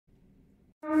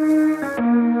Hey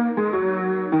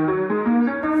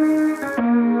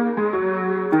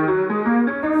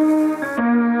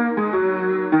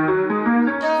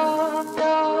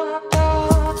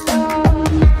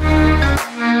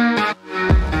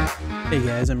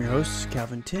guys, I'm your host,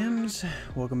 Calvin Timms.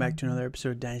 Welcome back to another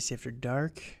episode of Dynasty After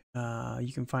Dark.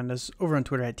 You can find us over on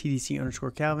Twitter at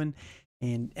TDC_Calvin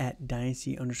and at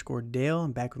Dynasty_Dale.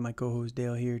 I'm back with my co-host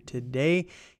Dale here today,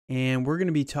 and we're going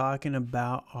to be talking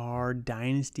about our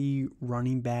Dynasty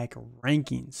running back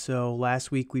rankings. So last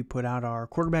week we put out our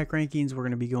quarterback rankings. We're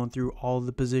going to be going through all of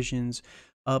the positions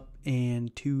up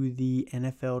and to the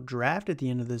NFL draft at the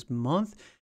end of this month.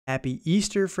 Happy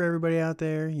Easter for everybody out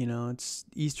there. You know, it's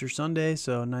Easter Sunday,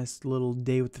 so nice little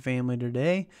day with the family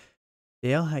today.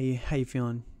 Dale, how you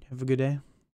feeling? Have a good day?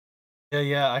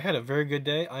 Yeah, I had a very good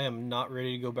day. I am not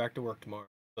ready to go back to work tomorrow,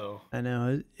 so I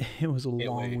know it was a can't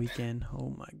long wait. weekend.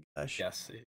 Oh my gosh.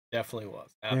 Yes, it definitely was.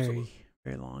 Absolutely.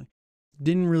 Very, very long.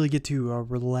 Didn't really get to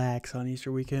relax on Easter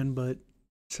weekend, but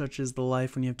such is the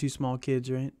life when you have two small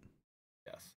kids, right?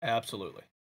 Yes, absolutely.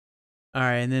 All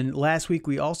right, and then last week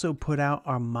we also put out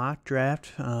our mock draft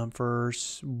for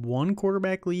one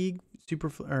quarterback league,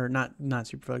 not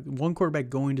Superflex, one quarterback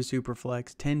going to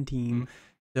Superflex, 10 team.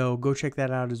 So go check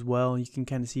that out as well. You can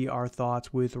kind of see our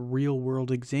thoughts with real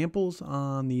world examples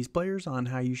on these players, on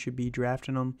how you should be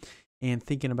drafting them and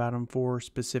thinking about them for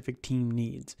specific team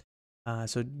needs.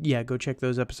 So yeah, go check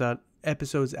those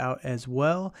episodes out as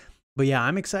well. But yeah,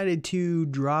 I'm excited to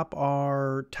drop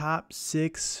our top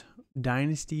 6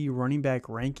 Dynasty running back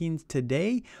rankings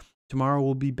today. Tomorrow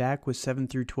we'll be back with 7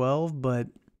 through 12, but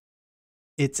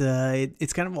it's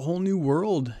kind of a whole new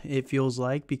world, it feels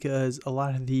like, because a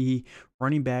lot of the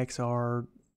running backs are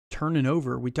turning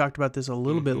over. We talked about this a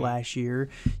little bit last year.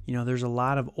 You know, there's a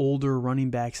lot of older running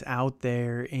backs out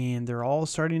there, and they're all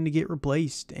starting to get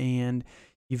replaced, and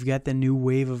you've got the new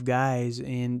wave of guys,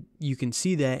 and you can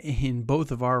see that in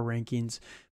both of our rankings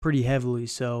pretty heavily.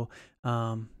 So,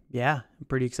 yeah,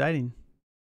 pretty exciting.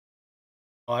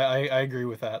 I agree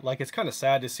with that. Like, it's kind of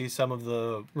sad to see some of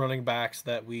the running backs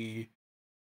that we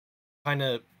kind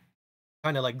of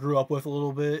like grew up with a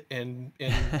little bit and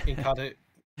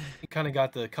kind of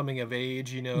got the coming of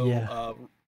age, Yeah.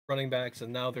 running backs,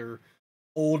 and now they're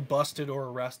old, busted, or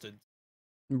arrested.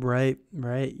 Right.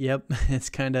 Yep. It's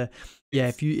kind of, yeah,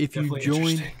 It's if you definitely joined,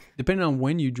 interesting. depending on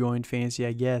when you joined fantasy,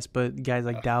 I guess, but guys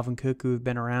like Dalvin Cook who have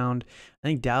been around, I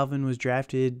think Dalvin was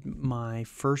drafted my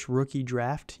first rookie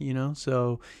draft,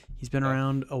 so he's been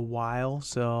around a while.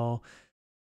 So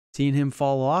seeing him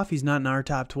fall off, he's not in our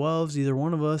top 12s, either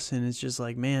one of us, and it's just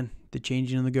like, man, the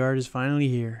changing of the guard is finally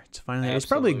here. It's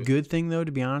probably a good thing though,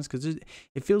 to be honest, because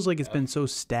it feels like it's been so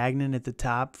stagnant at the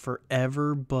top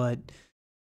forever, but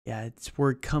yeah, it's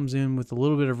where it comes in with a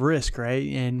little bit of risk, right?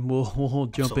 And we'll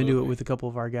jump into it with a couple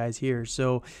of our guys here.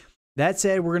 So that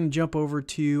said, we're going to jump over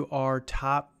to our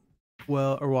top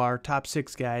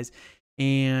 6 guys.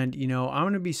 And, I'm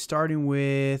going to be starting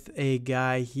with a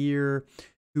guy here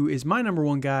who is my number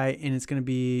one guy, and it's going to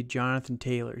be Jonathan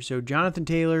Taylor. So Jonathan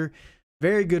Taylor,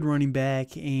 very good running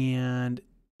back, and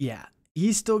yeah,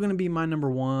 he's still going to be my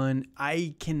number one.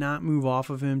 I cannot move off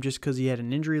of him just because he had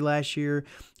an injury last year.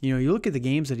 You look at the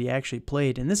games that he actually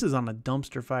played, and this is on a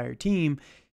dumpster fire team.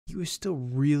 He was still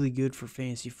really good for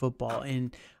fantasy football.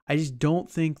 And I just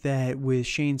don't think that with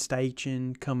Shane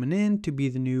Steichen coming in to be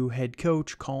the new head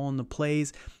coach, calling the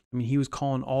plays, I mean, he was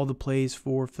calling all the plays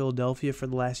for Philadelphia for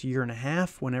the last year and a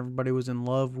half when everybody was in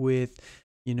love with,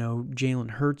 Jalen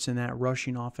Hurts and that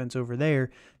rushing offense over there.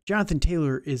 Jonathan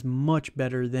Taylor is much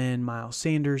better than Miles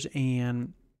Sanders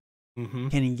and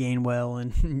Kenny Gainwell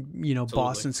and,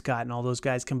 Boston Scott and all those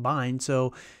guys combined.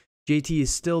 So JT is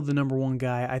still the number one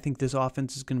guy. I think this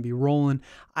offense is going to be rolling.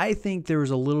 I think there was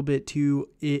a little bit to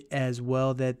it as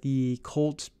well that the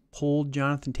Colts pulled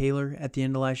Jonathan Taylor at the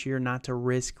end of last year not to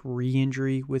risk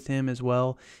re-injury with him as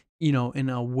well. In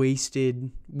a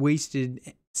wasted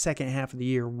second half of the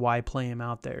year, why play him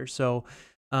out there? So,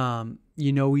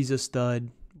 he's a stud.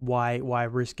 Why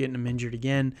risk getting him injured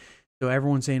again? So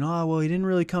everyone's saying, oh, well, he didn't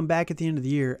really come back at the end of the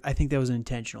year. I think that was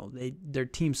intentional. Their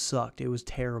team sucked. It was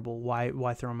terrible.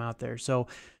 Why throw him out there? So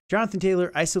Jonathan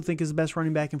Taylor, I still think is the best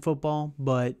running back in football,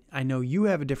 but I know you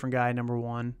have a different guy, number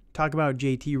one. Talk about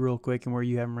JT real quick and where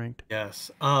you have him ranked.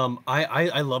 Yes.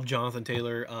 I love Jonathan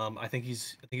Taylor. I think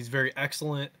he's very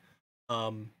excellent.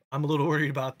 I'm a little worried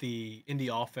about the Indy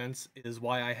offense, is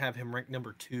why I have him ranked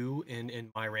number 2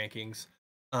 in my rankings.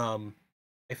 I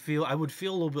would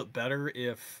feel a little bit better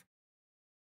if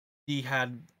he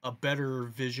had a better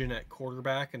vision at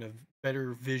quarterback and a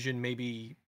better vision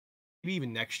maybe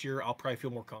even next year. I'll probably feel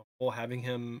more comfortable having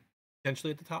him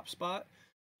potentially at the top spot.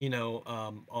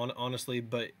 honestly,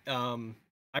 but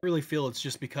I really feel it's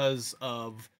just because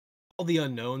of all the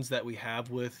unknowns that we have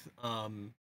with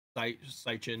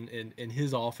Seichin in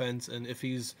his offense, and if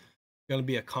he's going to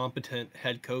be a competent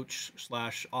head coach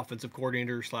slash offensive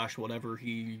coordinator slash whatever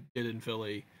he did in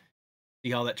Philly,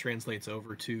 see how that translates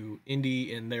over to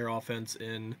Indy and their offense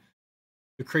and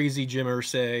the crazy Jim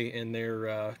Irsay and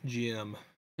their GM.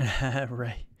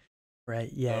 Right.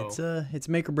 Right. Yeah, So it's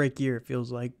make or break year, it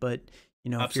feels like. But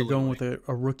if you're going absolutely, with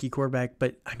a rookie quarterback,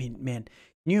 but I mean, man,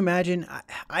 can you imagine?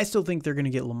 I still think they're going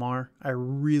to get Lamar. I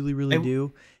really, really I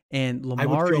do. And I would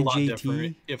Lamar feel a and lot different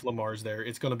JT, if Lamar's there.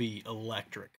 It's going to be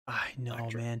electric, I know,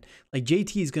 electric, man. Like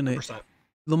JT is gonna 100%.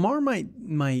 Lamar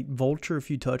might vulture a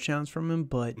few touchdowns from him,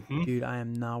 but Mm-hmm. dude, I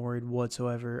am not worried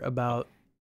whatsoever about.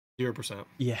 0%.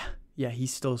 Yeah, yeah,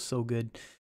 he's still so good.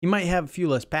 He might have a few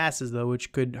less passes though,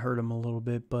 which could hurt him a little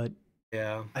bit, but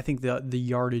Yeah, I think the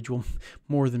yardage will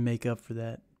more than make up for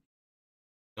that.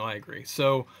 no, I agree.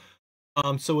 So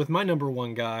with my number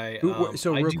one guy,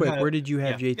 So I real do quick, have, where did you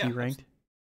have yeah, JT yeah, ranked?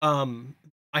 um,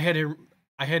 I had him,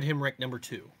 I had him ranked number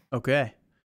two. Okay,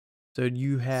 so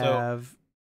you So have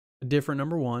a different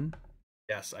number one.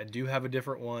 yes, I do have a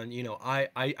different one.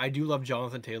 I do love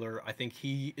Jonathan Taylor. I think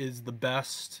he is the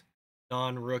best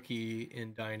non-rookie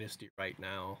in Dynasty right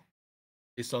now,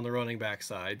 based on the running back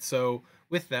side. So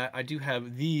with that, I do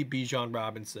have the Bijan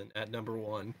Robinson at number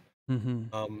one.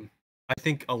 Mm-hmm. Um, I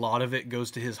think a lot of it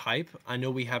goes to his hype. I know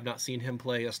we have not seen him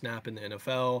play a snap in the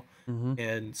NFL, Mm-hmm.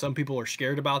 and some people are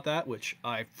scared about that, which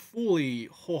I fully,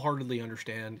 wholeheartedly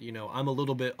understand. I'm a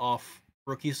little bit off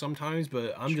rookie sometimes, but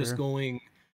Sure.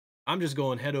 I'm just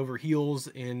going head over heels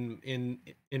in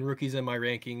rookies in my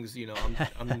rankings.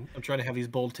 I'm trying to have these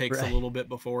bold takes a Right. little bit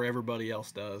before everybody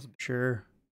else does. Sure.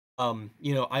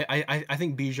 I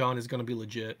think Bijan is going to be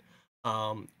legit.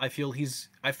 I feel he's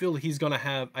gonna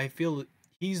have. I feel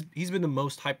he's been the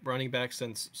most hyped running back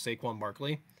since Saquon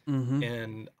Barkley, Mm-hmm.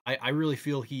 and I really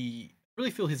feel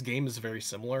his game is very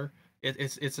similar.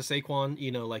 It's a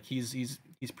Saquon, like he's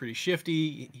pretty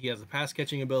shifty. He has a pass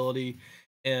catching ability,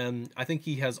 and I think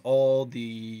he has all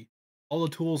the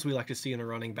tools we like to see in a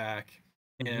running back.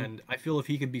 Mm-hmm. And I feel if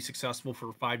he could be successful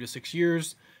for 5 to 6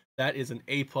 years, that is an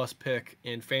A+ pick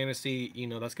in fantasy.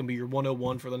 That's gonna be your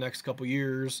 101 for the next couple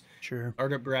years. Sure.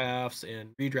 Startup drafts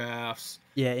and redrafts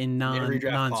Yeah, in in every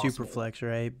draft non super possible. flex,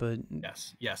 right? But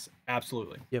Yes,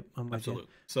 absolutely, yep, I'm with you.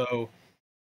 absolutely.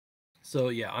 So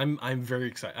yeah, I'm very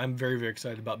excited. I'm very very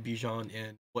excited about Bijan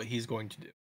and what he's going to do.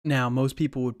 Now, most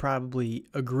people would probably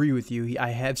agree with you. I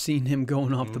have seen him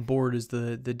going off the Mhm. board as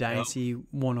the Yep. Dynasty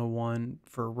 101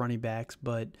 for running backs,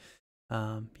 but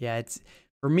yeah, it's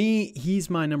for me. He's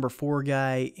my number four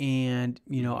guy, and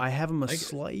Mhm. I have him a Like it.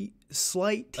 slight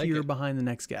Like tier it. behind the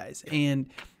next guys. Yeah.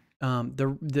 And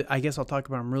the I guess I'll talk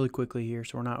about him really quickly here,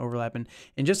 so we're not overlapping.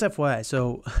 And just FYI,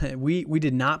 so we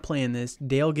did not plan this.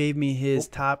 Dale gave me his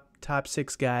Nope. top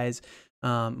six guys.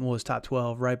 Well, his top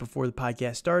 12 right before the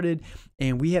podcast started,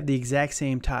 and we have the exact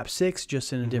same top six,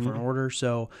 just in a different Mhm. order.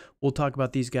 So we'll talk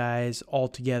about these guys all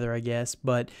together, I guess.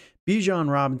 But Bijan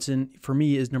Robinson for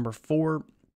me is number four,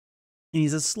 and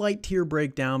he's a slight tier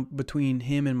breakdown between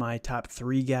him and my top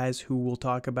three guys who we'll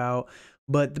talk about.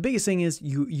 But the biggest thing is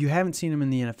you haven't seen him in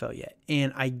the NFL yet,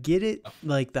 and I get it.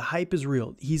 Like the hype is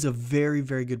real. He's a very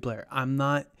very good player. I'm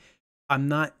not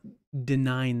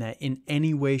denying that in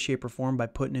any way, shape, or form by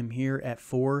putting him here at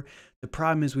four. The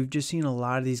problem is we've just seen a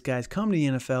lot of these guys come to the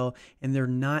NFL and they're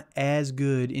not as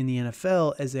good in the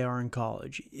NFL as they are in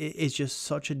college. It's just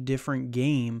such a different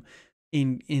game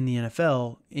in the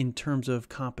NFL in terms of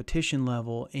competition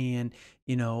level. And,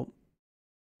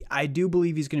 I do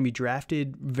believe he's going to be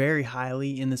drafted very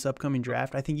highly in this upcoming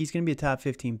draft. I think he's going to be a top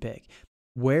 15 pick.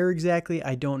 Where exactly,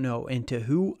 I don't know. And to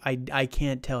who, I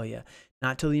can't tell you.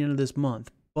 Not till the end of this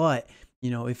month. But,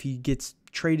 if he gets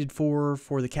traded for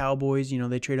the Cowboys,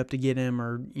 they trade up to get him,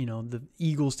 or, the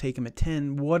Eagles take him at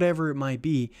 10, whatever it might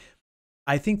be,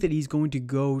 I think that he's going to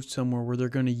go somewhere where they're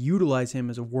going to utilize him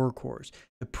as a workhorse.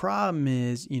 The problem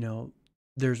is,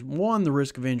 there's the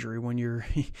risk of injury when you're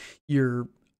you're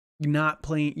not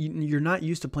playing, you're not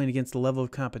used to playing against the level of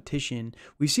competition.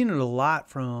 We've seen it a lot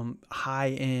from high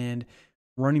end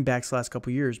running backs the last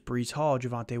couple of years. Breece Hall,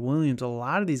 Javonte Williams, a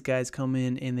lot of these guys come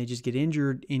in and they just get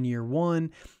injured in year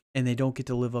one and they don't get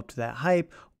to live up to that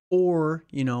hype. Or,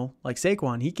 like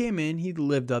Saquon, he came in, he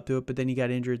lived up to it, but then he got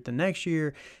injured the next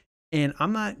year. And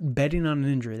I'm not betting on an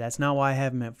injury. That's not why I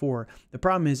have him at four. The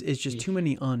problem is it's just too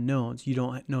many unknowns. You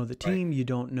don't know the Right. team. You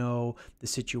don't know the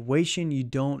situation. You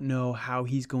don't know how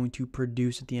he's going to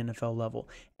produce at the NFL level.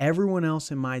 Everyone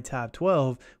else in my top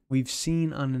 12, we've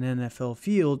seen on an NFL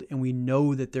field, and we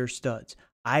know that they're studs.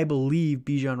 I believe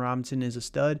Bijan Robinson is a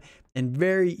stud, and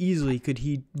very easily could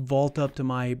he vault up to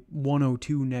my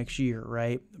 102 next year,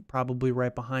 right? Probably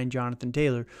right behind Jonathan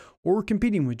Taylor or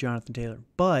competing with Jonathan Taylor.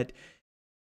 But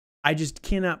I just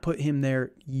cannot put him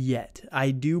there yet. I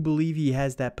do believe he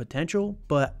has that potential,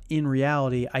 but in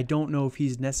reality, I don't know if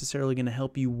he's necessarily going to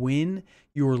help you win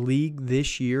your league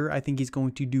this year. I think he's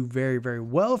going to do very, very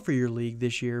well for your league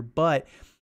this year, but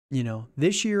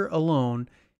this year alone,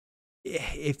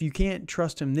 if you can't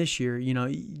trust him this year,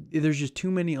 there's just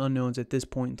too many unknowns at this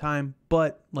point in time.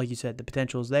 But like you said, the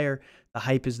potential is there, the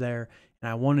hype is there, and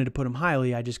I wanted to put him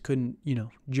highly. I just couldn't,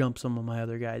 jump some of my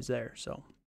other guys there. So.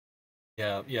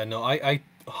 Yeah, no, I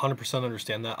 100%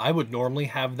 understand that. I would normally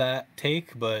have that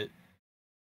take, but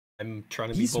I'm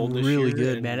trying to be bold this year. He's really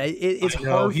good, man. It's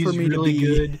hard for me really to be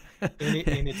good,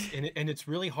 and it's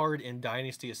really hard in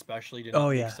Dynasty, especially to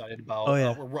not be excited about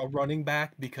a running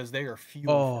back because they are few.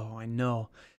 Oh, I know.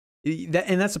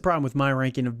 And that's the problem with my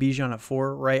ranking of Bijan at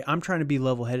 4, right? I'm trying to be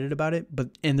level-headed about it,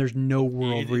 and there's no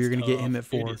world where you're going to get him at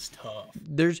 4. It is tough.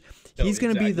 He's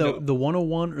going to be the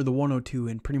 101 or the 102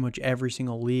 in pretty much every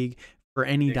single league for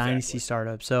any Dynasty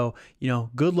startup. So,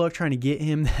 good luck trying to get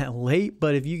him that late,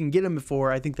 but if you can get him at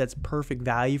 4, I think that's perfect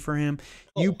value for him.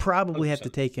 You probably 100%. Have to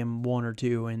take him 1 or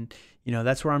 2, and,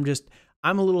 that's where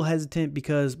I'm a little hesitant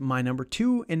because my number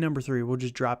 2 and number 3, we'll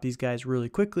just drop these guys really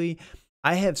quickly.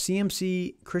 I have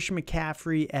CMC, Christian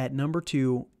McCaffrey at number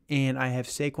 2, and I have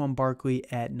Saquon Barkley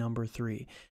at number 3.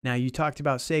 Now, you talked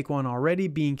about Saquon already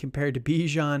being compared to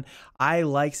Bijan. I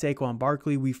like Saquon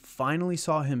Barkley. We finally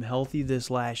saw him healthy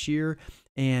this last year,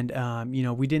 and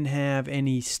we didn't have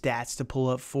any stats to pull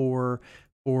up for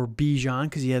Bijan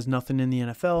because he has nothing in the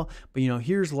NFL. But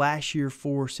here's last year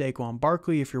for Saquon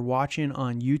Barkley. If you're watching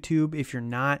on YouTube, if you're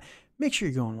not, make sure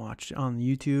you go and watch on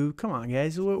YouTube. Come on,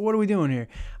 guys. What are we doing here?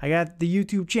 I got the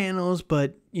YouTube channels,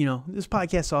 but, this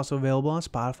podcast is also available on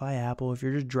Spotify, Apple. If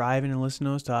you're just driving and listening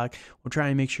to us talk, we'll try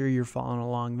and make sure you're following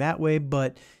along that way.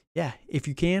 But, yeah, if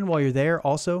you can, while you're there,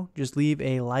 also just leave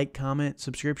a like, comment,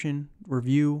 subscription,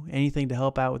 review, anything to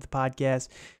help out with the podcast.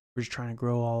 We're just trying to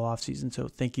grow all off season, so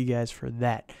thank you guys for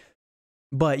that.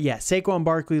 But yeah, Saquon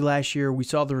Barkley last year, we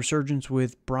saw the resurgence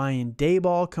with Brian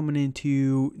Daboll coming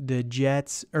into the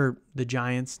Giants,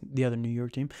 the other New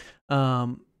York team.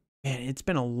 Man, it's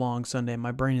been a long Sunday.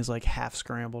 My brain is like half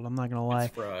scrambled. I'm not going to lie.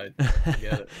 It's fried. I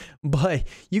get it. But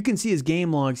you can see his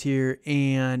game logs here,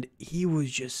 and he was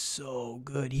just so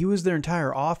good. He was their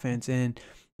entire offense, and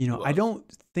I don't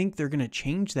think they're going to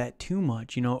change that too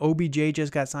much. OBJ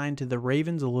just got signed to the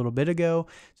Ravens a little bit ago,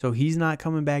 so he's not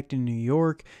coming back to New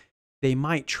York. They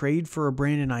might trade for a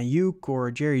Brandon Ayuk or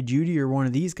a Jerry Jeudy or one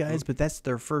of these guys, but that's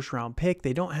their first-round pick.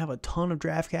 They don't have a ton of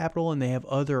draft capital, and they have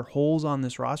other holes on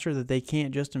this roster that they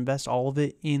can't just invest all of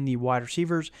it in the wide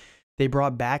receivers. They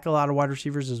brought back a lot of wide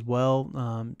receivers as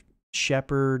well,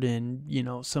 Shepard and,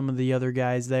 some of the other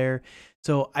guys there.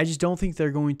 So I just don't think they're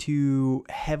going to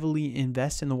heavily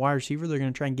invest in the wide receiver. They're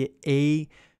going to try and get a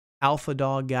alpha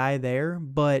dog guy there,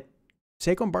 but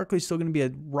Saquon Barkley is still going to be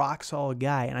a rock-solid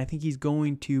guy, and I think he's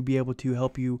going to be able to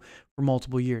help you for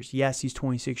multiple years. Yes, he's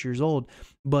 26 years old,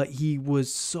 but he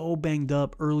was so banged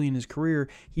up early in his career.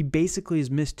 He basically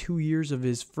has missed 2 years of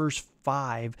his first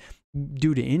 5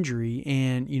 due to injury,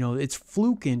 and, it's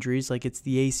fluke injuries, like it's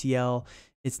the ACL.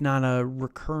 It's not a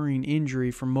recurring injury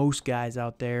for most guys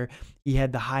out there. He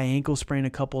had the high ankle sprain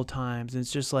a couple of times, and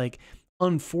it's just like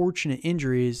unfortunate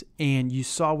injuries, and you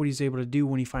saw what he's able to do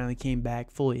when he finally came back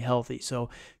fully healthy.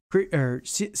 So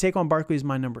Saquon Barkley is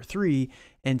my number 3,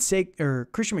 and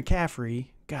Christian McCaffrey,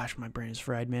 gosh, my brain is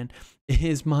fried, man,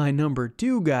 is my number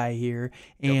 2 guy here,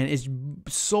 and it's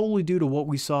solely due to what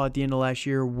we saw at the end of last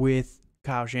year with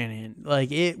Kyle Shanahan.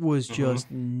 Like, it was just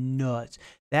nuts.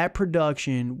 That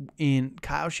production in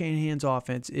Kyle Shanahan's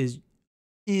offense is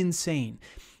insane.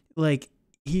 Like,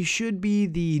 he should be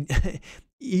the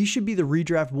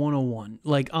redraft 101.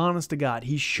 Like, honest to God,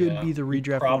 he should be the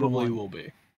redraft 101. Probably will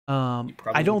be.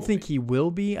 I don't think he will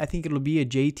be. I think it'll be a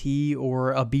JT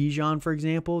or a Bijan, for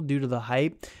example, due to the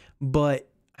hype. But,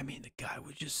 I mean, the guy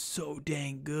was just so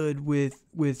dang good with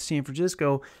San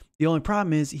Francisco. The only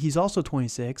problem is he's also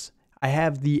 26. I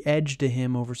have the edge to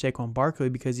him over Saquon Barkley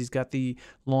because he's got the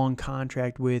long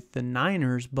contract with the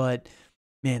Niners, but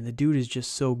man, the dude is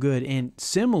just so good. And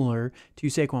similar to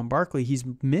Saquon Barkley, he's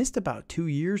missed about 2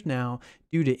 years now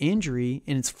due to injury,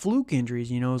 and it's fluke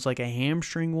injuries. It's like a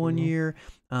hamstring one year.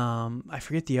 I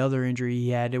forget the other injury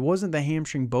he had. It wasn't the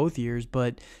hamstring both years,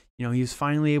 but he was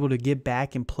finally able to get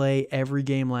back and play every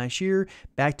game last year,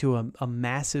 back to a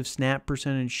massive snap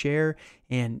percentage share,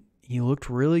 and he looked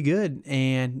really good.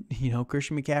 And,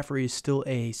 Christian McCaffrey is still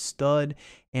a stud,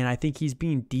 and I think he's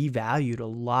being devalued a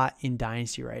lot in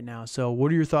Dynasty right now. So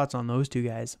what are your thoughts on those two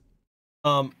guys?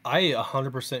 I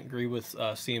 100% agree with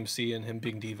CMC and him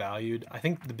being devalued. I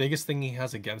think the biggest thing he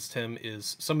has against him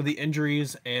is some of the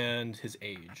injuries and his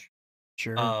age.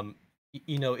 Sure.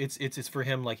 It's for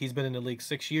him, like, he's been in the league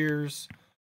 6 years.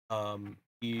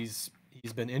 He's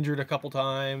been injured a couple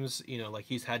times. Like,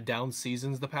 he's had down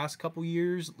seasons the past couple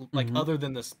years. Like, Mm-hmm. other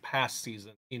than this past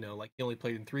season, like, he only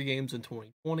played in 3 games in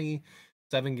 2020,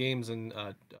 7 games in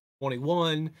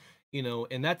 21.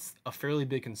 And that's a fairly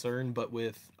big concern. But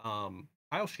with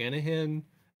Kyle Shanahan,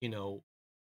 being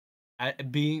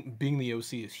the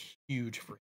OC is huge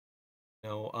for him.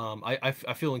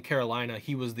 I feel in Carolina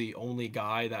he was the only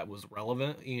guy that was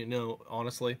relevant.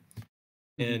 Honestly,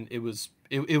 Mm-hmm. and it was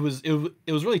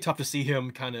really tough to see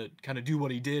him kind of do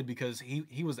what he did, because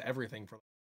he was everything for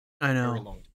I a very know.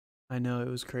 long time. I know, it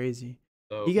was crazy.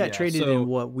 He So got yeah, traded in so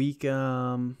what week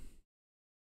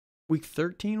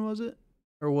 13 was it?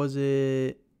 Or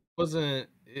wasn't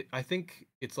it, I think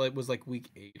was like week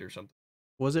 8 or something.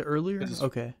 was it earlier? 'Cause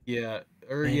Okay. yeah,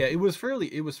 or Man, yeah, it was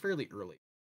fairly early.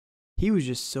 he was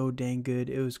just so dang good.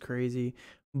 It was crazy.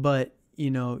 But, you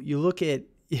look at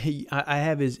I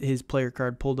have his player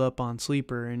card pulled up on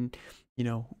Sleeper, and,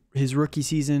 his rookie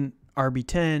season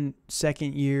RB10,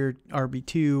 second year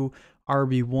RB2,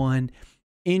 RB1,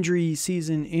 injury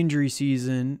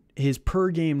season, his per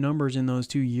game numbers in those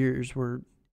 2 years were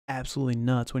absolutely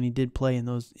nuts when he did play in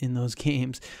those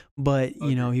games. But,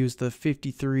 Agreed. he was the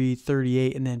 53,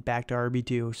 38, and then back to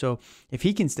RB2. So if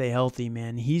he can stay healthy,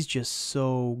 man, he's just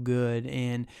so good.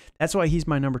 And that's why he's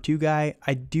my number 2 guy.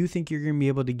 I do think you're going to be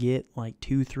able to get like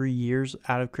 2-3 years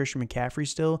out of Christian McCaffrey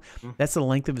still. Mhm. That's the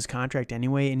length of his contract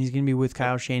anyway, and he's going to be with Yep.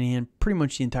 Kyle Shanahan pretty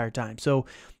much the entire time. So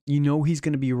he's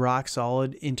going to be rock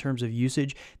solid in terms of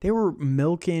usage. They were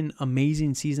milking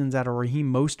amazing seasons out of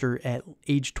Raheem Mostert at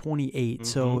age 28.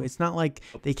 So Mhm. it's not like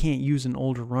they can't use an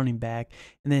older running back.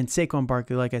 And then Saquon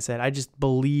Barkley, like I said, I just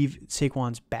believe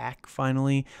Saquon's back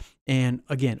finally. And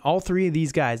again, all three of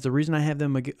these guys, the reason I have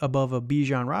them above a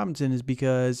Bijan Robinson is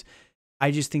because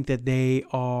I just think that they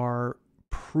are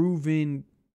proven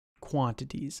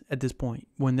quantities at this point.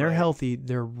 When they're Right. healthy,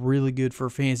 they're really good for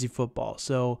fantasy football.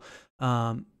 So,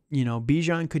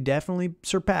 Bijan could definitely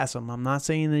surpass him. I'm not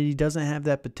saying that he doesn't have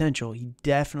that potential. He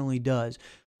definitely does.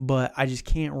 But I just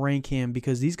can't rank him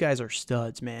because these guys are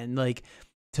studs, man. Like,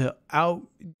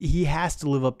 he has to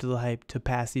live up to the hype to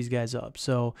pass these guys up.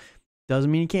 So, doesn't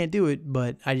mean he can't do it,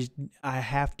 but I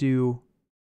have to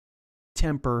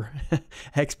temper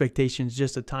expectations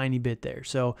just a tiny bit there.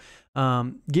 So,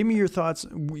 give me your thoughts,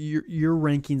 your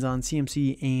rankings on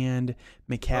CMC and Okay,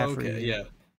 McCaffrey yeah.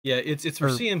 Yeah, it's for or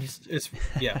CM it's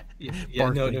yeah, yeah, no,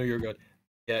 Barkley. no, you're good.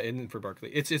 Yeah, and for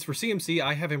Barkley. It's for CMC,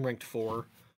 I have him ranked 4.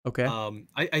 Okay.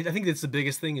 I think that's the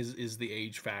biggest thing is the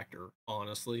age factor,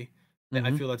 honestly. I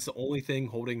Mm-hmm. feel that's the only thing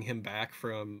holding him back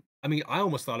from. I mean, I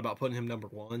almost thought about putting him number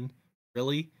 1,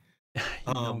 really.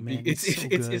 Man, he's It's so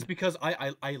it's good. because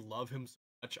I love him so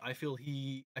much. I feel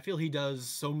he does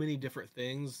so many different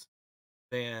things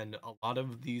than a lot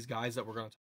of these guys that we're going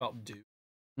to talk about do.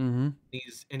 Mm-hmm.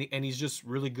 He's just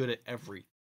really good at everything.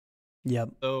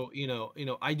 Yep. So,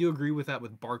 I do agree with that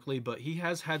with Barkley, but he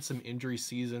has had some injury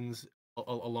seasons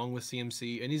along with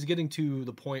CMC, and he's getting to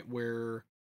the point where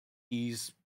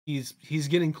he's he's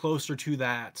getting closer to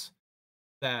that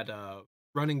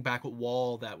running back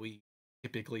wall that we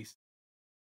typically see.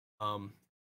 Um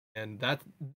and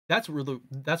that's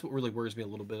what really worries me a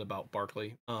little bit about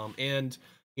Barkley. And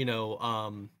you know,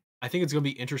 I think it's going to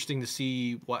be interesting to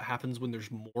see what happens when there's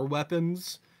more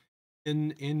weapons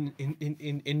in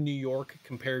New York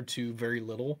compared to very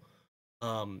little.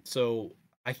 So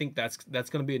I think that's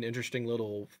going to be an interesting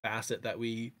little facet that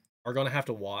we are going to have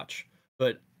to watch.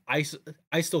 But I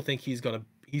still think he's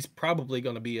probably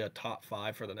going to be a top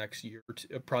 5 for the next year, or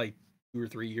two, probably 2 or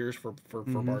 3 years for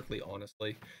Mm-hmm. Barkley,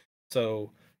 honestly.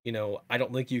 So I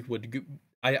don't think you would.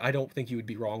 I don't think you would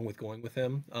be wrong with going with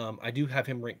him. I do have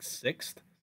him ranked 6th,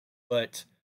 but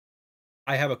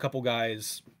I have a couple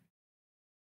guys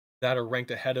that are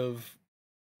ranked ahead of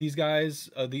these guys,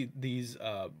 these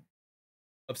of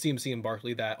CMC and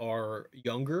Barkley that are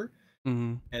younger,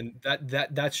 Mm-hmm. and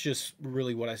that's just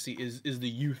really what I see is the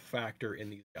youth factor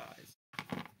in these guys.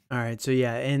 All right, so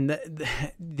yeah, and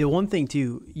the one thing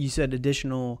too, you said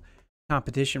additional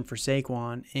competition for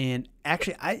Saquon, and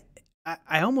actually, I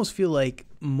almost feel like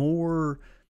more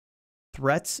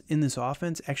threats in this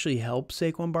offense actually help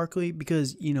Saquon Barkley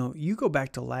because you go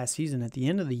back to last season at the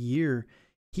end of the year,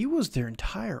 he was their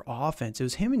entire offense. It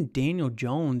was him and Daniel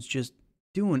Jones just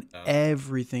doing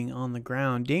everything on the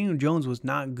ground. Daniel Jones was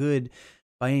not good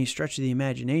by any stretch of the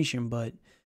imagination, but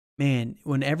man,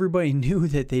 when everybody knew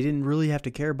that they didn't really have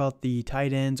to care about the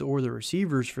tight ends or the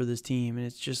receivers for this team, and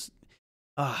it's just,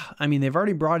 I mean, they've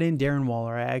already brought in Darren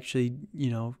Waller. I actually,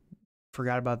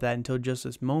 forgot about that until just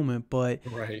this moment, but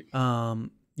Right.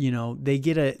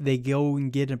 they go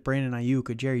and get a Brandon Ayuk,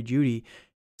 a Jerry Jeudy.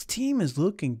 This team is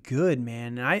looking good,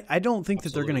 man. And I don't think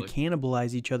that they're going to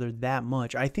cannibalize each other that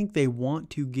much. I think they want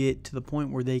to get to the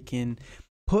point where they can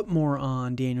put more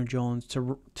on Daniel Jones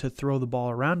to throw the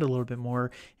ball around a little bit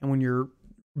more. And when your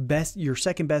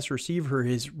second best receiver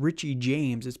is Richie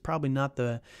James, it's probably not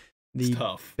the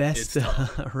best,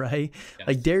 right? Yes.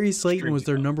 Like Darius Slayton was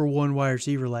their number one wide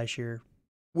receiver last year,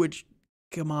 which,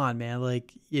 come on, man.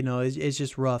 Like, it's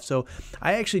just rough. So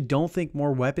I actually don't think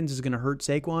more weapons is going to hurt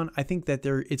Saquon. I think that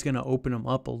it's going to open him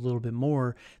up a little bit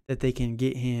more, that they can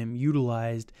get him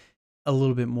utilized a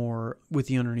little bit more with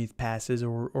the underneath passes,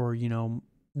 or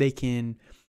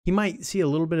he might see a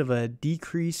little bit of a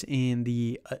decrease in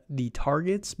the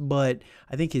targets, but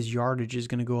I think his yardage is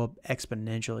going to go up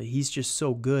exponentially. He's just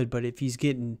so good. But if he's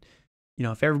getting,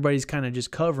 if everybody's kind of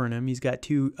just covering him, he's got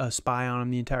a spy on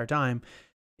him the entire time.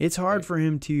 It's hard for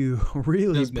him to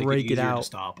really break it out. To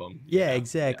stop him. Yeah,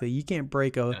 exactly. Yeah. You can't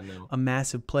break a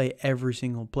massive play every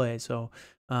single play. So,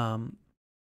 I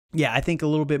think a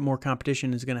little bit more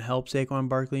competition is going to help Saquon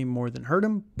Barkley more than hurt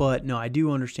him. But no, I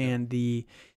do understand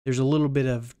there's a little bit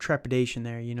of trepidation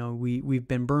there. We've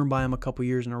been burned by him a couple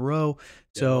years in a row.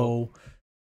 So,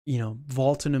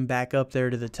 vaulting him back up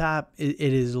there to the top, it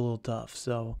is a little tough.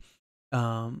 So,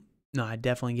 no, I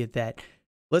definitely get that.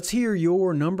 Let's hear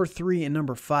your number 3 and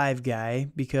number 5 guy,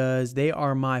 because they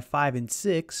are my 5 and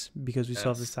 6, because we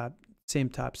still have the same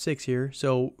top 6 here.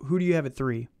 So who do you have at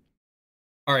 3?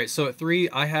 All right, so at 3,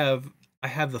 I have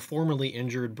the formerly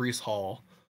injured Breece Hall.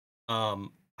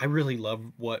 I really love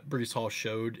what Breece Hall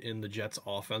showed in the Jets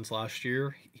offense last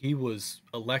year. He was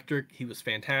electric. He was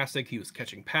fantastic. He was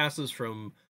catching passes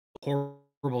from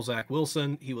horrible Zach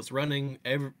Wilson. He was running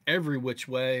every which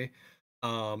way.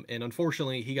 And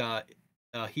unfortunately, he got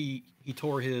he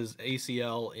tore his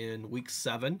ACL in week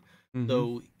 7. Mm-hmm.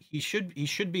 So he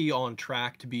should be on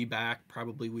track to be back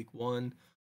probably week 1.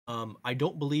 I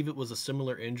don't believe it was a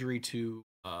similar injury to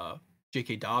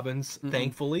J.K. Dobbins,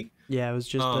 thankfully. Yeah, it was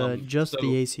just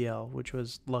the ACL, which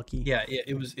was lucky. Yeah,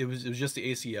 it was just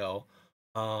the ACL.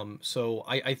 So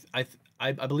I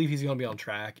believe he's going to be on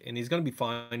track, and he's going to be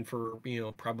fine for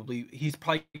he's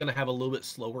probably going to have a little bit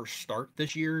slower start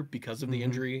this year because of the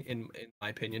injury, in my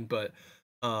opinion. But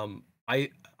I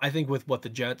think with what the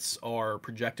Jets are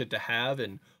projected to have,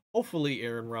 and hopefully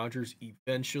Aaron Rodgers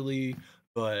eventually,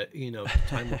 but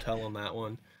time will tell on that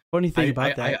one. Funny thing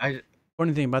about that,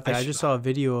 I just saw a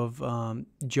video of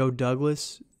Joe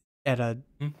Douglas at a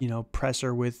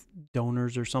presser with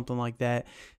donors or something like that,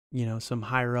 some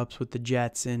higher ups with the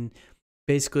Jets, and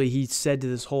basically he said to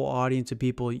this whole audience of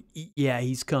people, yeah,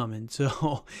 he's coming.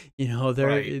 So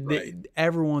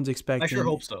everyone's expecting. I sure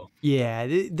hope so.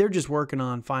 Yeah, they're just working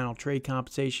on final trade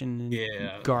compensation and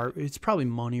it's probably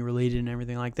money related and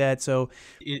everything like that. So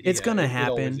it's gonna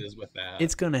happen. It always is with that.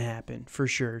 It's gonna happen for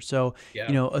sure. So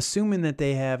assuming that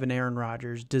they have an Aaron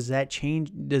Rodgers, does that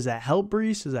change? Does that help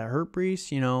Breece? Does that hurt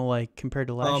Breece? Like compared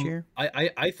to last year?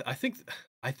 I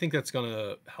think that's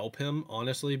gonna help him,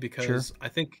 honestly, because I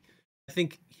think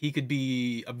he could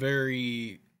be a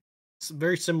very,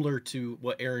 very similar to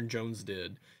what Aaron Jones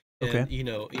did. And,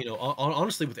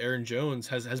 honestly, with Aaron Jones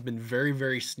has been very,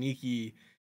 very sneaky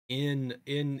in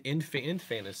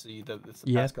fantasy the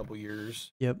past couple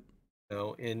years. Yep.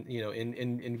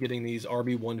 In getting these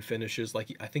RB1 finishes.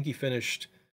 Like, I think he finished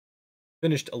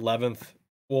 11th.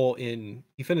 Well,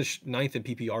 he finished 9th in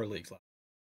PPR leagues.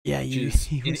 Yeah, he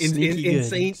was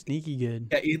insane, sneaky good.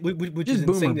 Yeah, which just is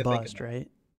boomer insane to bust, think about.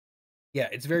 right? Yeah,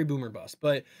 it's very boomer bust.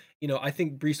 But, I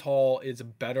think Breece Hall is a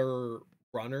better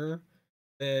runner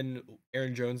than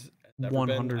Aaron Jones has ever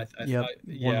 100. been.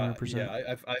 100%. Yeah,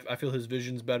 I feel his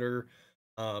vision's better.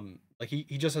 Like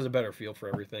he just has a better feel for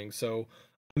everything. So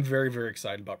I'm very, very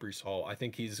excited about Breece Hall. I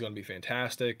think he's going to be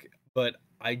fantastic. But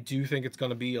I do think it's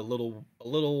going to be a little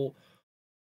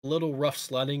rough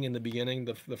sledding in the beginning,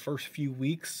 the first few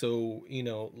weeks. So,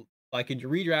 like in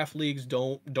your redraft leagues,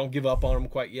 don't give up on them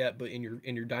quite yet. But in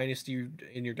your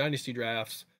dynasty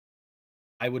drafts,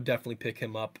 I would definitely pick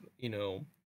him up,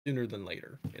 sooner than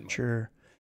later. Sure.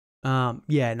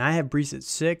 And I have Breece at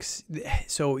 6.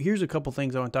 So here's a couple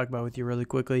things I want to talk about with you really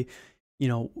quickly.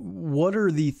 What are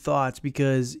the thoughts?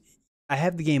 Because I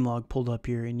have the game log pulled up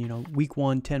here, and week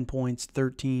 1, 10 points,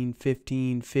 13,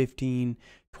 15, 15,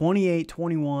 28,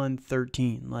 21,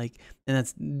 13. Like, and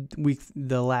that's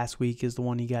the last week is the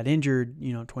one he got injured,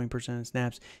 20% of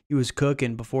snaps. He was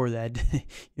cooking before that,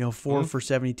 4 for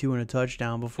 72 and a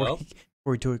touchdown before Yep.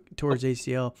 he tore his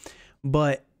ACL.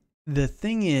 But the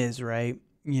thing is, right,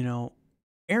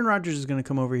 Aaron Rodgers is going to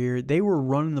come over here. They were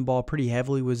running the ball pretty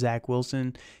heavily with Zach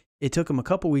Wilson. It took him a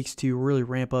couple weeks to really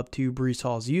ramp up to Breece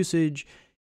Hall's usage.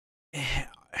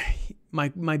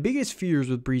 My biggest fears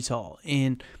with Breece Hall,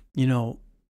 and,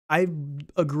 I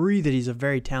agree that he's a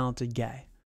very talented guy,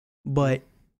 but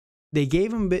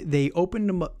they opened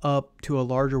him up to a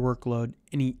larger workload,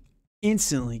 and he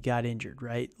instantly got injured,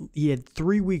 right? He had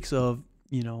 3 weeks of,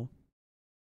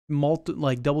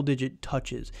 double-digit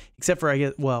touches, except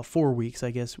for 4 weeks,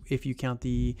 I guess, if you count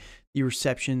the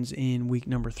receptions in week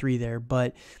number 3 there.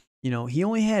 But he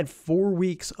only had 4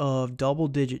 weeks of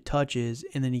double-digit touches,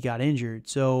 and then he got injured.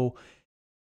 So,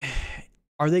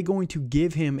 are they going to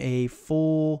give him a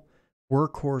full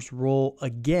workhorse role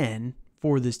again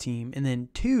for this team? And then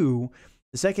 2,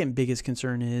 the second biggest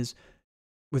concern is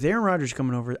with Aaron Rodgers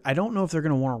coming over, I don't know if they're going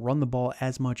to want to run the ball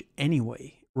as much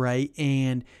anyway, right?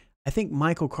 And I think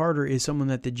Michael Carter is someone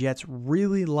that the Jets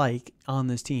really like on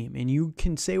this team. And you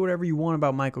can say whatever you want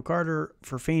about Michael Carter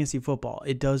for fantasy football.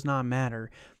 It does not matter.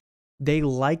 They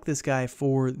like this guy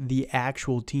for the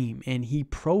actual team, and he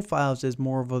profiles as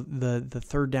more of the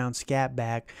third down scat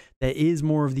back that is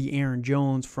more of the Aaron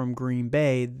Jones from Green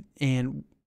Bay, and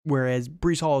whereas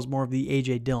Breece Hall is more of the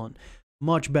A.J. Dillon.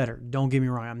 Much better. Don't get me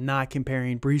wrong. I'm not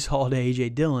comparing Breece Hall to A.J.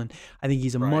 Dillon. I think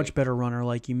he's a much better runner,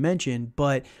 like you mentioned,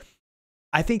 but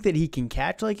I think that he can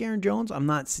catch like Aaron Jones. I'm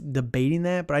not debating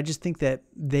that, but I just think that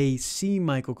they see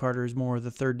Michael Carter as more of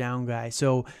the third down guy.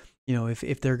 So,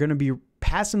 if they're going to be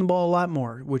passing the ball a lot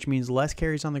more, which means less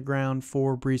carries on the ground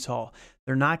for Breece Hall,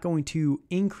 they're not going to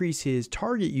increase his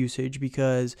target usage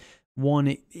because,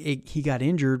 one, he got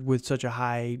injured with such a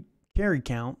high carry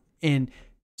count. And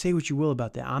say what you will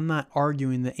about that, I'm not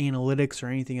arguing the analytics or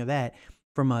anything of that.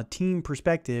 From a team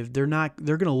perspective, they're going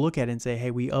to look at it and say,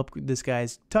 hey, we up this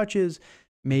guy's touches.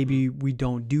 Maybe we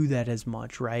don't do that as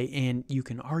much, right? And you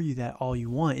can argue that all you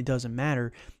want. It doesn't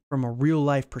matter. From a real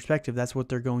life perspective, that's what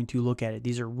they're going to look at it.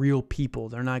 These are real people.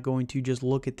 They're not going to just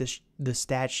look at the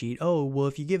stat sheet. Oh, well,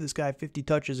 if you give this guy 50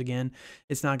 touches again,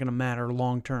 it's not going to matter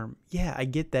long term. Yeah, I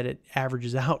get that it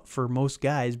averages out for most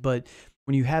guys, but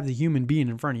when you have the human being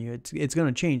in front of you, it's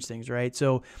going to change things, right?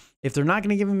 So if they're not going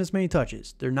to give him as many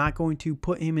touches, they're not going to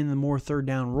put him in the more third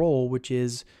down role, which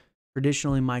is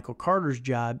traditionally Michael Carter's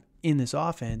job in this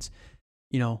offense.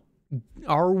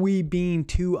 Are we being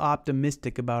too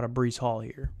optimistic about a Breece Hall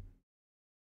here?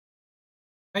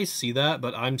 I see that,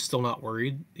 but I'm still not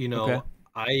worried. Okay.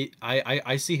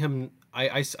 I see him.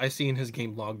 I see in his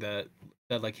game log that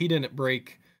like he didn't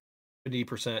break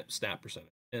 50% snap percentage,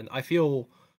 and I feel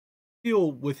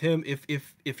with him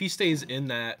if he stays in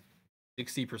that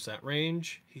 60%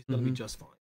 range, he's gonna be just fine.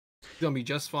 He's gonna be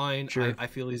just fine. Sure. I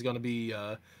feel he's gonna be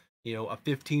a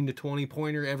 15 to 20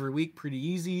 pointer every week, pretty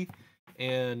easy,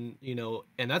 and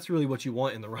and that's really what you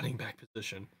want in the running back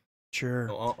position. Sure.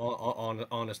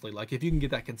 Honestly, like if you can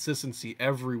get that consistency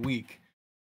every week,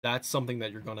 that's something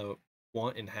that you're gonna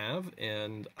want and have.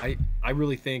 And I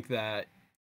really think that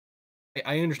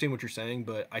I understand what you're saying,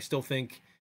 but I still think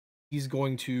he's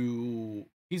gonna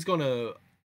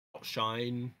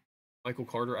outshine Michael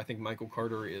Carter. I think Michael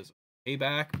Carter is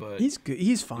payback, but he's good.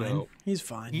 He's fine. He's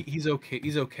fine. He's okay.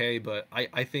 He's okay, but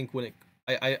I think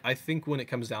I think when it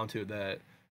comes down to it, that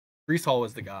Breece Hall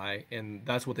is the guy, and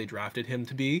that's what they drafted him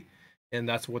to be, and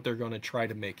that's what they're going to try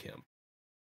to make him.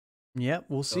 Yep,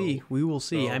 we'll see. We will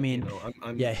see. So, I mean,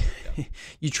 yeah.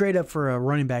 You trade up for a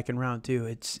running back in round 2.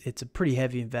 It's a pretty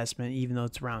heavy investment, even though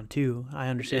it's round 2. I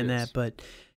understand that, but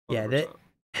yeah,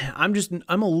 100%.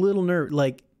 I'm a little nervous.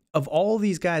 Like, of all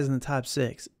these guys in the top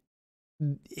 6,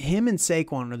 him and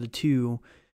Saquon are the 2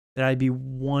 that I'd be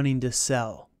wanting to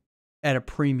sell at a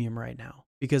premium right now,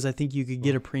 because I think you could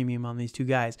get a premium on these 2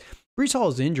 guys. Breece Hall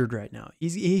is injured right now.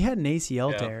 He had an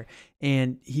ACL tear,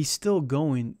 and he's still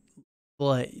going.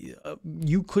 But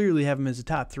you clearly have him as a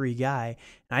top 3 guy,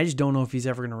 and I just don't know if he's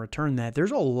ever going to return that.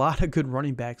 There's a lot of good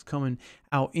running backs coming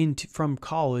out from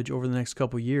college over the next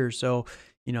couple of years. So,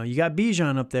 you got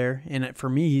Bijan up there, and for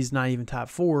me, he's not even top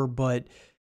 4. But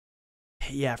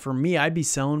yeah, for me, I'd be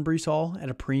selling Breece Hall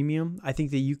at a premium. I think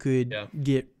that you could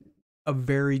get a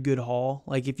very good haul.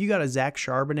 Like if you got a Zach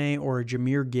Charbonnet or a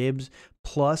Jahmyr Gibbs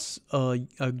plus a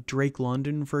Drake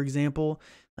London, for example,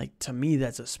 like to me,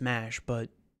 that's a smash. But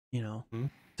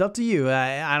it's up to you.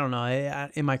 I don't know.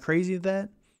 Am I crazy with that?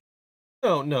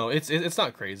 No, it's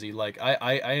not crazy. Like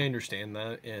I understand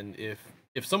that, and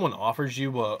if someone offers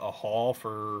you a haul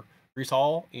for Brees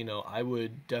Hall, I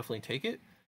would definitely take it.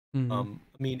 Hmm. I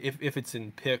mean, if it's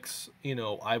in picks,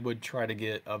 I would try to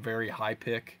get a very high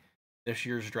pick this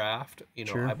year's draft. I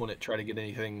Sure. wouldn't try to get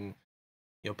anything,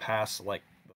 past like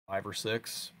 5 or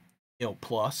 6,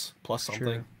 plus something.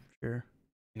 Sure. Sure.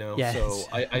 So Yes.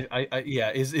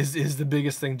 yeah, is the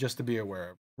biggest thing just to be aware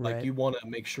of. Like Right. you want to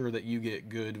make sure that you get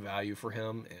good value for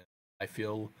him, and I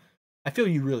feel I feel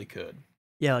you really could.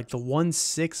 Yeah, like the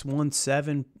 1.6,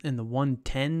 1.7, and the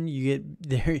 1.10, you get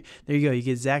there. There you go. You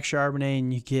get Zach Charbonnet,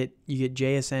 and you get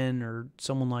JSN or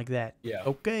someone like that. Yeah,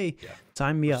 Okay, yeah,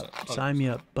 sign me up. 100%, hundred Sign me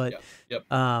percent. up. But Yep, yep,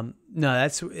 no,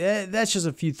 that's just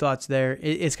a few thoughts there.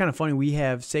 It's kind of funny. We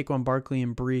have Saquon Barkley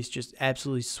and Brees just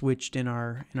absolutely switched in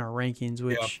our rankings, yeah,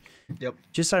 which yep,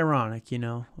 just ironic.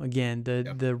 Again, the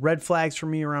yep. the red flags for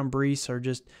me around Brees are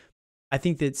just I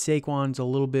think that Saquon's a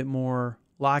little bit more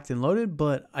locked and loaded,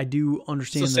 but I do It's a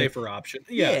understand the safer option.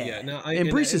 Yeah, yeah. yeah. No, And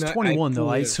Brees is I 21 though.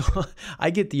 I fully so understand. I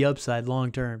get the upside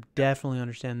long term. Yeah. Definitely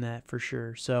understand that for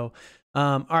sure. So,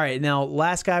 all right. Now,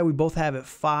 last guy we both have at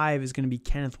 5 is going to be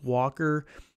Kenneth Walker.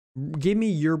 Give me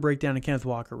your breakdown of Kenneth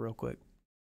Walker real quick.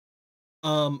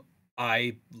 Um,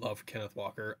 I love Kenneth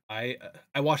Walker. I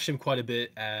watched him quite a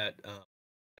bit at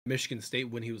Michigan State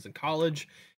when he was in college,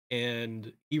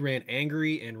 and he ran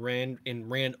angry and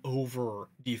ran over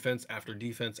defense after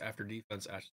defense after defense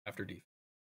after defense.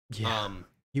 Yeah, Um,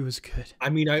 he was good. I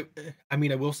mean, I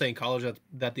will say in college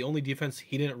that the only defense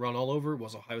he didn't run all over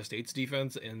was Ohio State's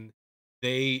defense, and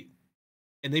they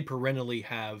they perennially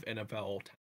have NFL.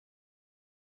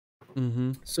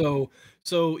 Mm-hmm. So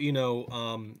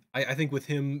I think with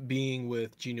him being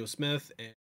with Geno Smith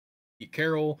and Pete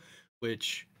Carroll,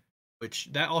 which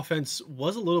that offense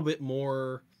was a little bit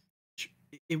more.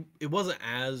 It wasn't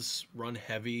as run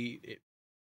heavy. It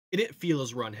didn't feel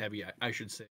as run heavy. I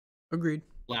should say Agreed.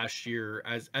 last year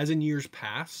as in years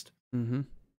past Mm-hmm.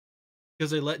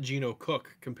 because they let Geno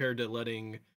cook compared to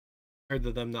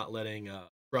them not letting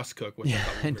Russ cook, which I Yeah,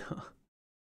 thought was I very. know.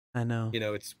 I know.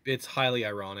 It's highly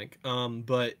ironic.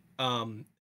 But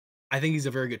I think he's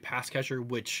a very good pass catcher,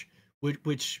 which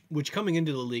coming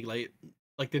into the league like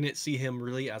didn't see him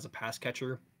really as a pass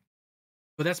catcher,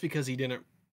 but that's because he wasn't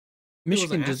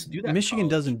asked to do that in Michigan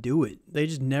college. doesn't do it. They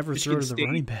just never throw Michigan to the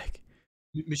running State back.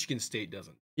 Michigan State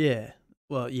doesn't. Yeah.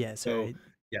 Well, yeah. So Sorry.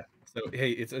 yeah, so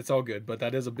hey, it's all good, but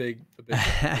that is a big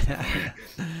difference.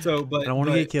 I So, don't want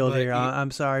to get killed but here. I'm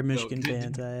sorry, no, Michigan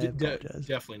fans. I apologize.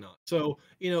 definitely not. So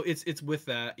it's with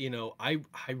that.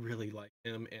 I really like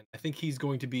him, and I think he's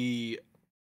going to be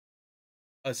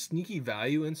a sneaky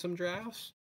value in some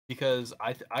drafts because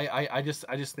I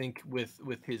just think with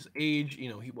his age,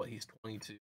 he's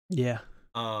 22. Yeah.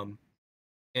 Um,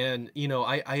 and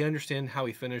I understand how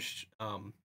he finished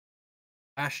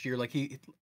last year. Like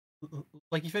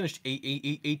he finished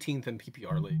 18th in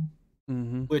PPR league,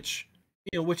 Mm-hmm. which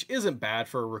which isn't bad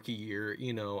for a rookie year.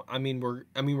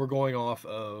 We're going off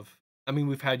of. I mean,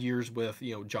 we've had years with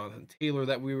Jonathan Taylor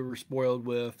that we were spoiled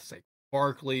with, say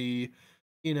Barkley,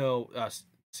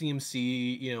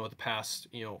 CMC. The past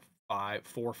 4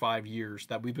 or 5 years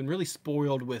that we've been really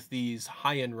spoiled with these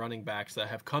high end running backs that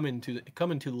have come into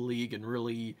the league and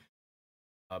really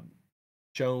uh,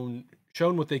 shown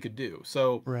shown what they could do.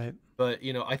 So, Right. but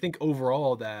I think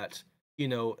overall that in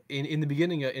the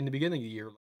beginning of the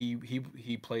year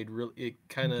he played really. It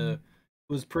kind of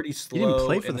was pretty He didn't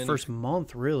play slow, for and the then he first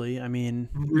month, really. I mean,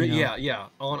 yeah,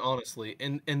 honestly,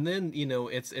 and then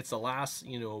it's the last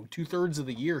 2/3 of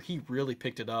the year he really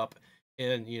picked it up,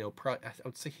 and I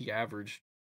would say he averaged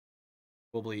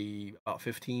probably about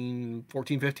 15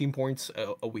 points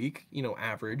a week,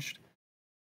 averaged,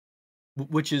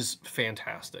 which is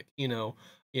fantastic. I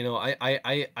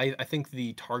think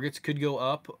the targets could go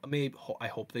up. Maybe I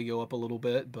hope they go up a little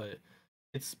bit, but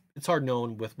it's hard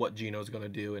knowing with what Gino's going to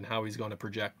do and how he's going to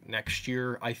project next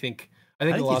year. I think I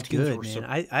a think lot he's of teams good, were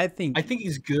man. I I think think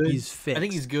he's good. he's I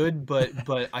think he's fixed. good,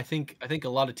 but I think a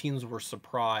lot of teams were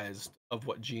surprised of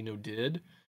what Gino did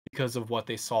because of what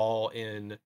they saw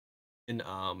in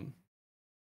um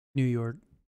New York.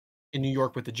 in New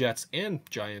York with the Jets and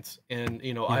Giants. And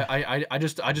Yeah. I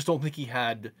just don't think he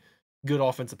had good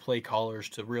offensive play callers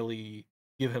to really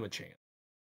give him a chance.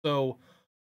 So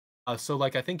so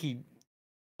like I think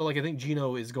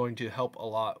Gino is going to help a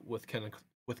lot with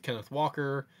Kenneth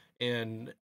Walker,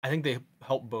 and I think they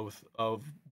help both of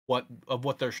what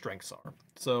their strengths are.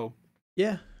 So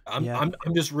Yeah. I'm Yeah. I'm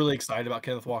I'm just really excited about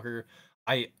Kenneth Walker.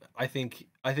 I think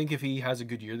if he has a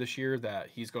good year this year, that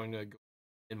he's going to go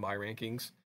in my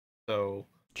rankings. So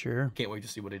Sure. can't wait to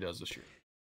see what he does this year.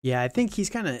 Yeah, I think he's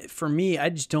kind of, for me, I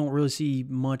just don't really see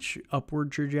much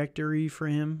upward trajectory for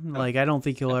him. Oh, Like, I don't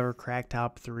think he'll yeah, ever crack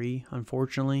top 3,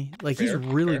 unfortunately. Like, he's fair,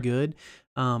 really fair. good,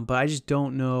 but I just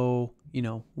don't know,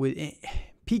 with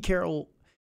Pete Carroll,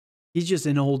 he's just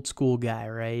an old school guy,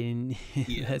 right? And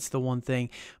He that's is. the one thing.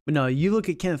 But no, you look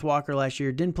at Kenneth Walker last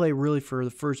year, didn't play really for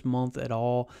the first month at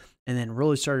all, and then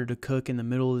really started to cook in the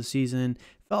middle of the season.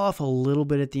 Fell off a little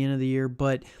bit at the end of the year,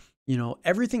 but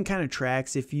everything kind of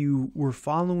tracks. If you were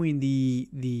following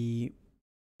the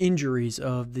injuries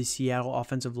of the Seattle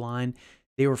offensive line,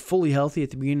 they were fully healthy at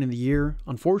the beginning of the year.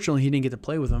 Unfortunately, he didn't get to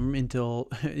play with them until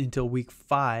until week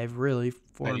 5, really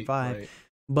 4 and Right, 5. right.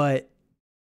 But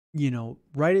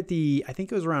right at I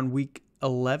think it was around week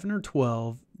 11 or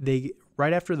 12,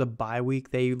 right after the bye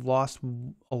week, they lost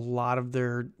a lot of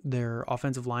their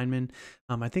offensive linemen.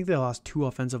 I think they lost two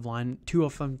offensive line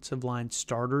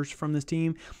starters from this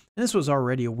team. And this was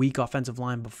already a weak offensive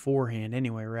line beforehand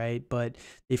anyway, right? But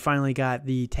they finally got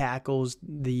the tackles,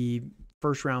 the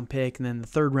first round pick, and then the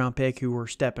third round pick who were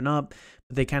stepping up,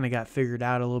 but they kind of got figured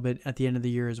out a little bit at the end of the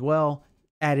year as well.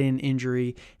 Add in injury.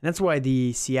 And that's why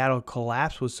the Seattle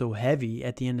collapse was so heavy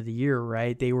at the end of the year,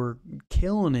 right? They were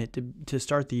killing it to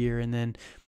start the year, and then,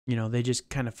 they just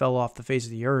kind of fell off the face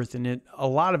of the earth. And a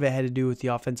lot of it had to do with the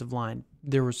offensive line.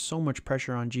 There was so much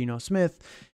pressure on Geno Smith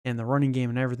and the running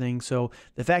game and everything. So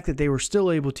the fact that they were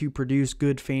still able to produce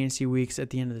good fantasy weeks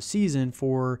at the end of the season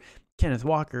for Kenneth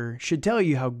Walker should tell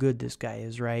you how good this guy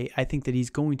is, right? I think that he's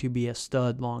going to be a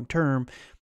stud long term,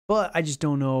 but I just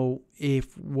don't know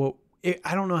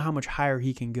I don't know how much higher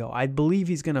he can go. I believe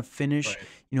he's going to finish,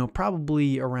 Right.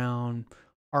 probably around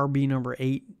RB number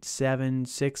 8, 7,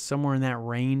 6, somewhere in that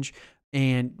range.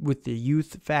 And with the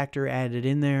youth factor added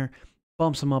in there,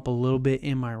 bumps him up a little bit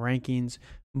in my rankings.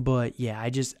 But yeah,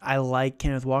 I like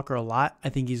Kenneth Walker a lot. I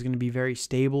think he's going to be very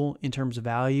stable in terms of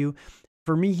value.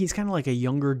 For me, he's kind of like a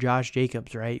younger Josh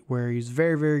Jacobs, right? Where he's a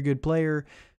very, very good player,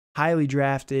 highly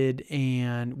drafted,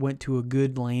 and went to a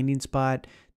good landing spot.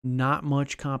 Not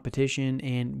much competition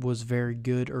and was very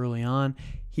good early on.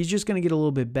 He's just going to get a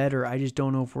little bit better. I just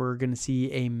don't know if we're going to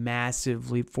see a massive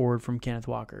leap forward from Kenneth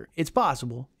Walker. It's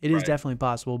possible. It is Right. definitely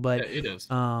possible, Yeah, but it is.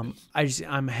 It is.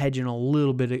 I'm hedging a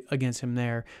little bit against him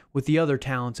there with the other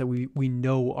talents that we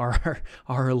know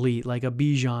are elite, like a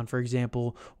Bijan, for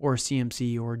example, or a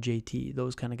CMC or a JT.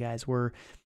 Those kind of guys where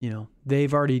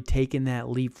they've already taken that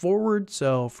leap forward.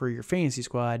 So for your fantasy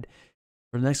squad,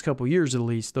 for the next couple of years at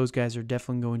least, those guys are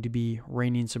definitely going to be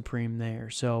reigning supreme there.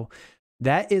 So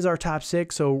that is our top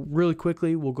 6. So really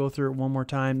quickly, we'll go through it one more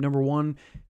time. Number 1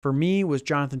 for me was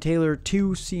Jonathan Taylor.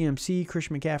 2, CMC,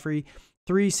 Christian McCaffrey.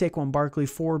 3, Saquon Barkley.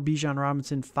 4, Bijan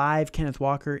Robinson. 5, Kenneth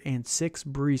Walker. And 6,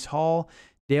 Breece Hall.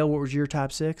 Dale, what was your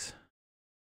top 6?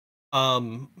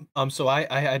 So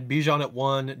I had Bijan at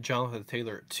 1, Jonathan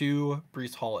Taylor at 2,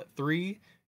 Breece Hall at 3,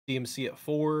 CMC at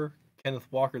 4, Kenneth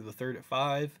Walker the third at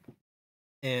 5,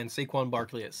 and Saquon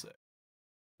Barkley at 6.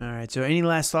 All right. So any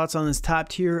last thoughts on this top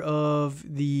tier of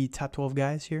the top 12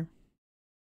 guys here?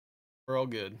 We're all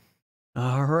good.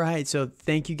 All right. So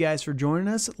thank you guys for joining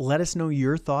us. Let us know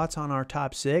your thoughts on our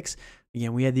top 6.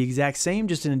 Again, we had the exact same,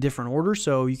 just in a different order.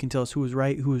 So you can tell us who was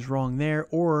right, who was wrong there,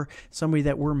 or somebody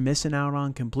that we're missing out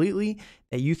on completely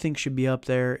that you think should be up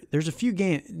there. There's a few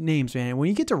names, man. When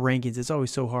you get to rankings, it's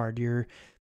always so hard. You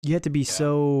have to be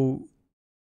so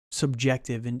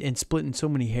subjective and splitting so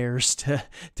many hairs to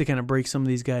kind of break some of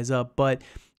these guys up. But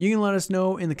you can let us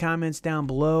know in the comments down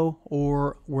below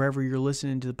or wherever you're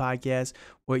listening to the podcast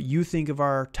what you think of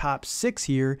our top 6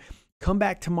 here. Come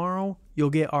back tomorrow. You'll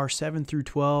get our 7 through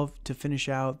 12 to finish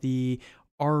out the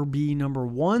RB number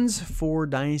 1s for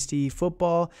Dynasty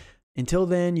football. Until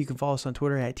then, you can follow us on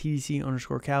Twitter at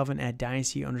TDC_Calvin, at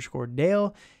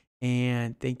Dynasty_Dale.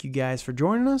 And thank you guys for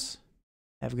joining us.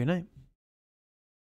 Have a good night.